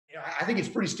I think it's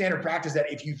pretty standard practice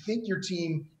that if you think your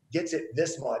team gets it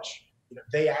this much,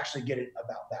 they actually get it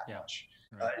about that much.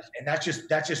 Right. And that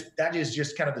is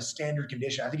just kind of the standard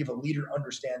condition. I think if a leader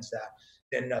understands that,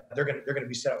 then they're going to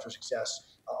be set up for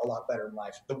success a lot better in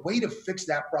life. The way to fix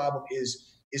that problem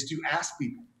is to ask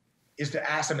people, is to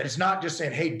ask them. And it's not just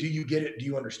saying, hey, do you get it? Do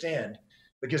you understand?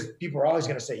 Because people are always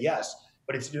going to say yes.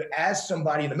 But it's to ask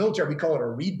somebody in the military, we call it a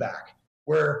readback,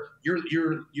 where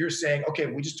you're saying, okay,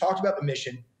 we just talked about the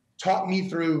mission. Talk me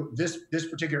through this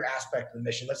particular aspect of the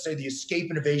mission. Let's say the escape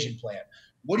and evasion plan.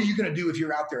 What are you going to do if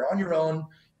you're out there on your own?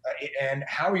 And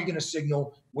how are you going to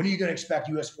signal? When are you going to expect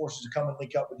U.S. forces to come and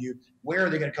link up with you? Where are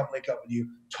they going to come and link up with you?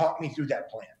 Talk me through that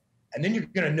plan. And then you're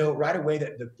going to know right away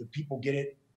that the people get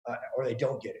it or they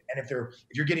don't get it. And if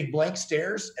you're getting blank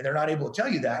stares and they're not able to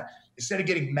tell you that, instead of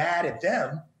getting mad at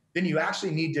them, then you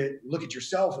actually need to look at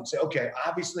yourself and say, okay,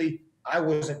 obviously I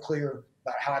wasn't clear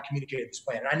about how I communicated this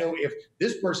plan. And I know if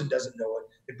this person doesn't know it,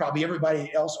 then probably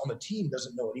everybody else on the team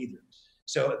doesn't know it either.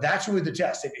 So that's really the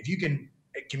test. If you can,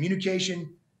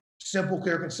 communication, simple,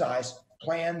 clear, concise,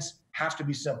 plans have to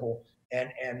be simple.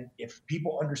 And if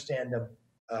people understand them,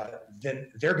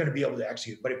 then they're going to be able to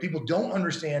execute. But if people don't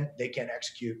understand, they can't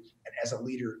execute. And as a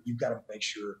leader, you've got to make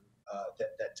sure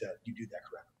that you do that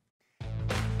correctly.